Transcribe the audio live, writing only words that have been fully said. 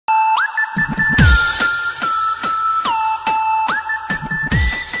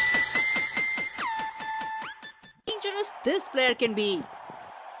there can be.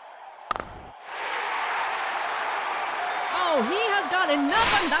 Oh, he has got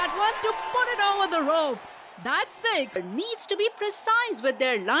enough on that one to put it over the ropes. That's 6. Needs to be precise with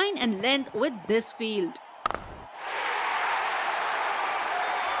their line and length with this field.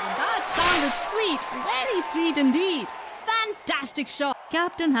 That sounded sweet, very sweet indeed. Fantastic shot.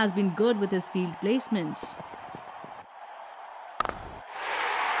 Captain has been good with his field placements.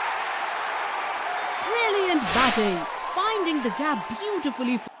 Brilliant batting, finding the gap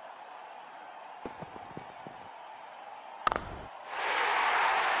beautifully.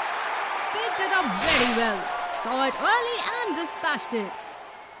 Picked it up very well. Saw it early and dispatched it.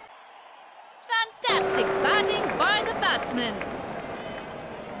 Fantastic batting by the batsman.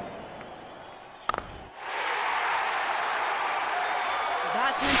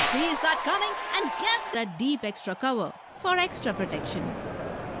 Batsman sees that coming and gets a deep extra cover for extra protection.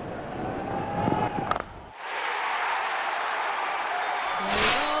 There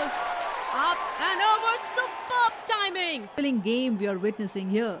he goes. Up and over. Superb timing. Thrilling game we are witnessing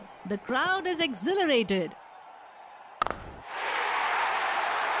here. The crowd is exhilarated.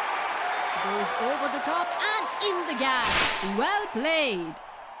 Goes over the top and in the gap. Well played.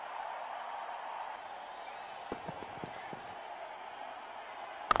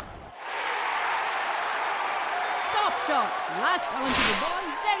 Shot lashed onto the ball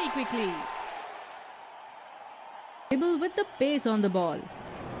very quickly. Able with the pace on the ball.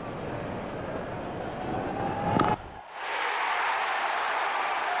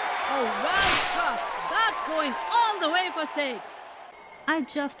 Oh, well struck. That's going all the way for 6. I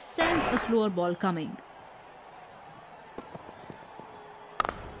just sense a slower ball coming.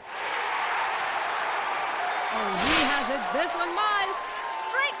 Oh, he has it this one, Miles.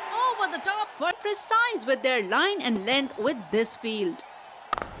 Straight over the top for precise with their line and length with this field.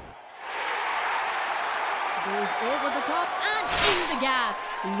 Goes over the top and in the gap.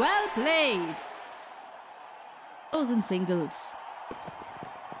 Well played. Those in singles.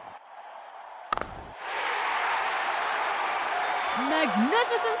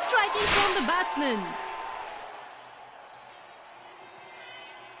 Magnificent striking from the batsman.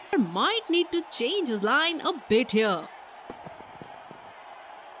 Might need to change his line a bit here.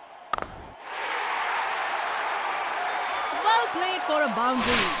 Well played for a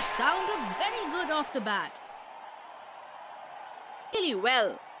boundary. Sounded very good off the bat. Really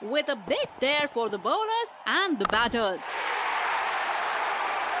well, with a bit there for the bowlers and the batters.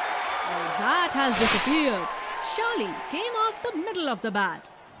 Oh, that has disappeared. Surely came off the middle of the bat.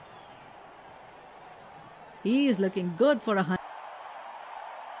 He is looking good for a 100.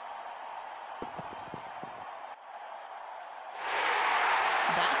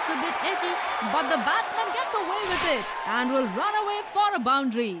 That's a bit edgy, but the batsman gets away with it and will run away for a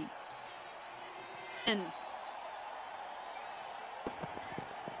boundary. And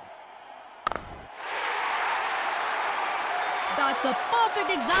that's a perfect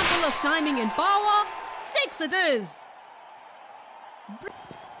example of timing and power. 6 it is.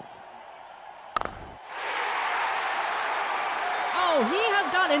 Oh, he has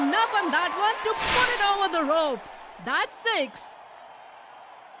got enough on that one to put it over the ropes. That's 6.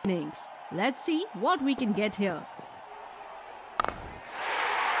 Let's see what we can get here.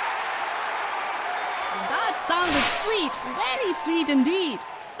 That sounded sweet, very sweet indeed.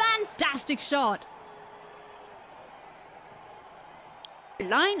 Fantastic shot.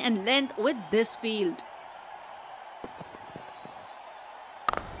 Line and length with this field.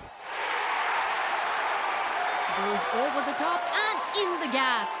 Goes over the top and in the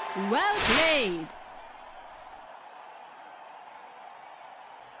gap. Well played.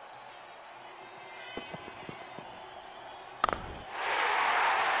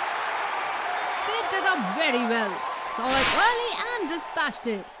 Picked it up very well. Saw it early and dispatched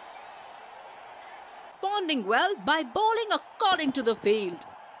it. Responding well by bowling according to the field.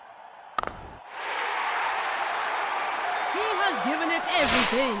 He has given it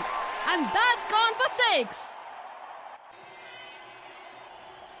everything, and that's gone for 6.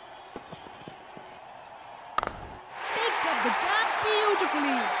 Picked up the gap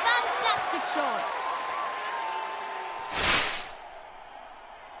beautifully. Fantastic shot.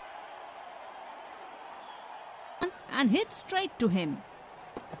 And hit straight to him.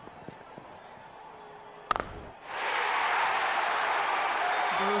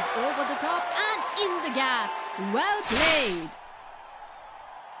 Goes over the top and in the gap. Well played.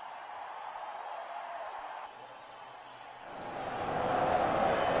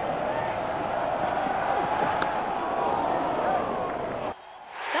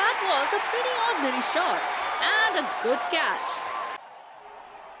 That was a pretty ordinary shot and a good catch.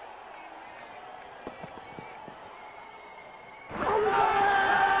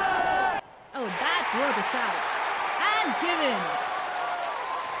 the shout. And given.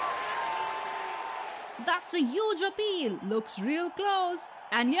 That's a huge appeal. Looks real close.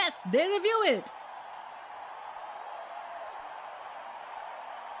 And yes, they review it.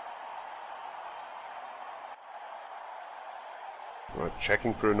 Right,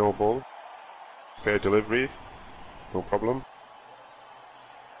 checking for a no ball. Fair delivery. No problem.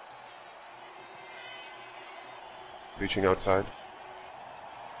 Reaching outside.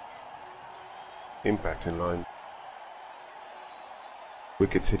 Impact in line.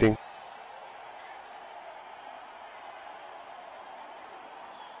 Wickets hitting.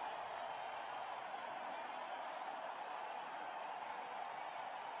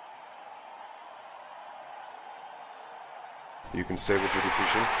 You can stay with your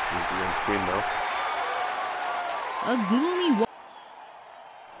decision. You'll be on screen now. A gloomy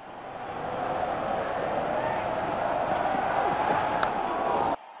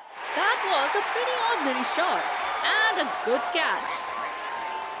That was a pretty ordinary shot and a good catch.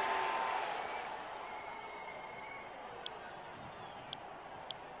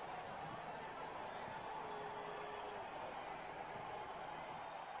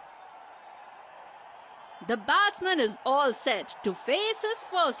 The batsman is all set to face his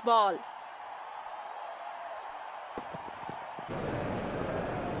first ball.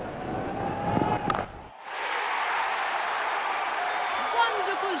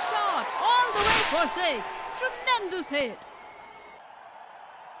 Wonderful shot, all the way for 6. Tremendous hit.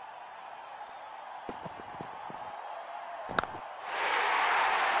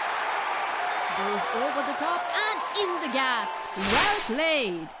 Goes over the top and in the gap. Well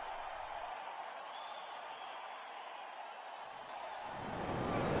played.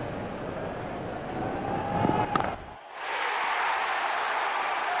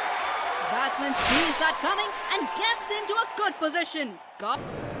 Batsman sees that coming and gets into a good position.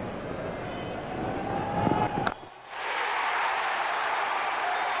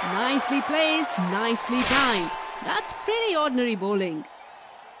 Nicely placed, nicely timed. That's pretty ordinary bowling.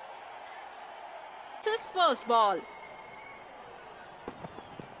 It's his first ball.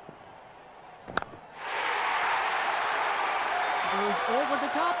 Goes over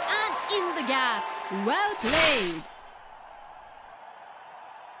the top and in the gap. Well played.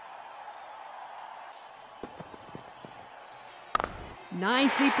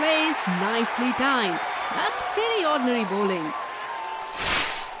 Nicely placed, nicely timed. That's pretty ordinary bowling.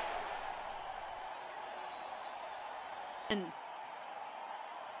 And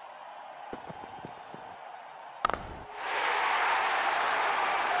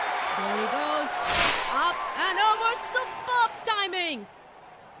there he goes. Up and over. Superb timing.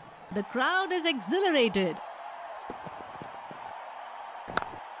 The crowd is exhilarated.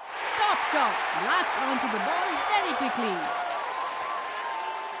 Top shot. Lashed onto the ball very quickly.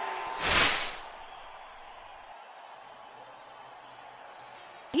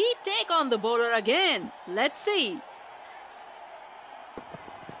 He take on the bowler again. Let's see.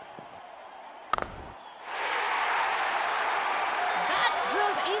 That's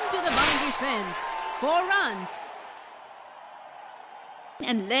drilled into the boundary fence. 4 runs.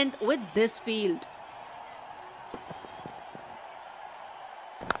 And length with this field.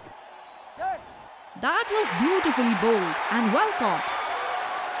 That was beautifully bowled and well caught.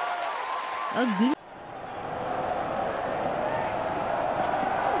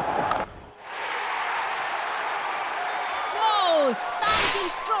 Whoa! Spanking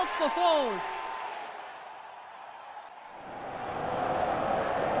stroke for 4.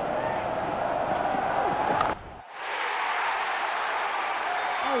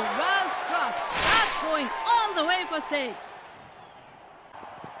 Oh, well struck. That's going all the way for 6.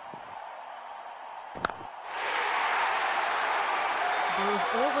 Goes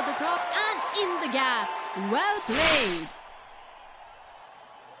over the top and in the gap. Well played.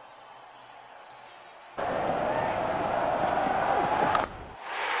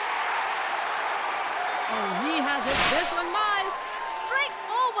 Oh, he has hit this one miles. Straight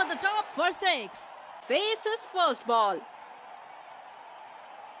over the top for 6. Face his first ball.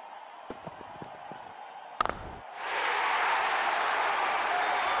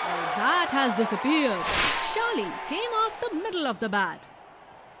 Oh, that has disappeared. Surely came off the middle of the bat.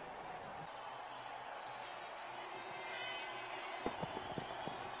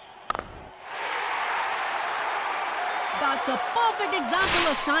 That's a perfect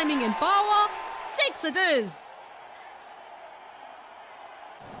example of timing and power. 6 it is.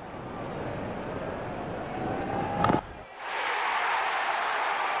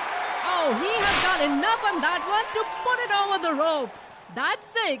 Oh, he has got enough on that one to put it over the ropes. That's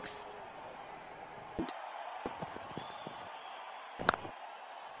 6.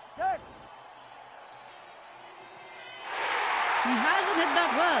 hasn't hit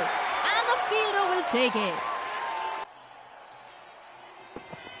that well. And the fielder will take it.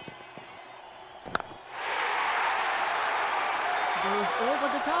 Goes over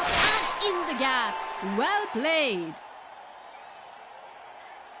the top and in the gap. Well played.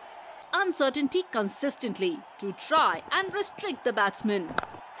 Uncertainty consistently to try and restrict the batsman.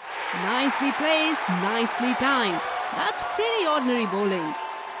 Nicely placed, nicely timed. That's pretty ordinary bowling.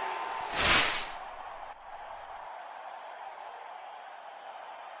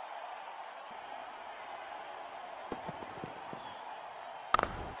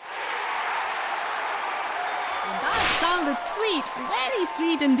 That sounded sweet, very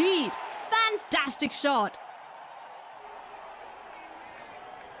sweet indeed. Fantastic shot.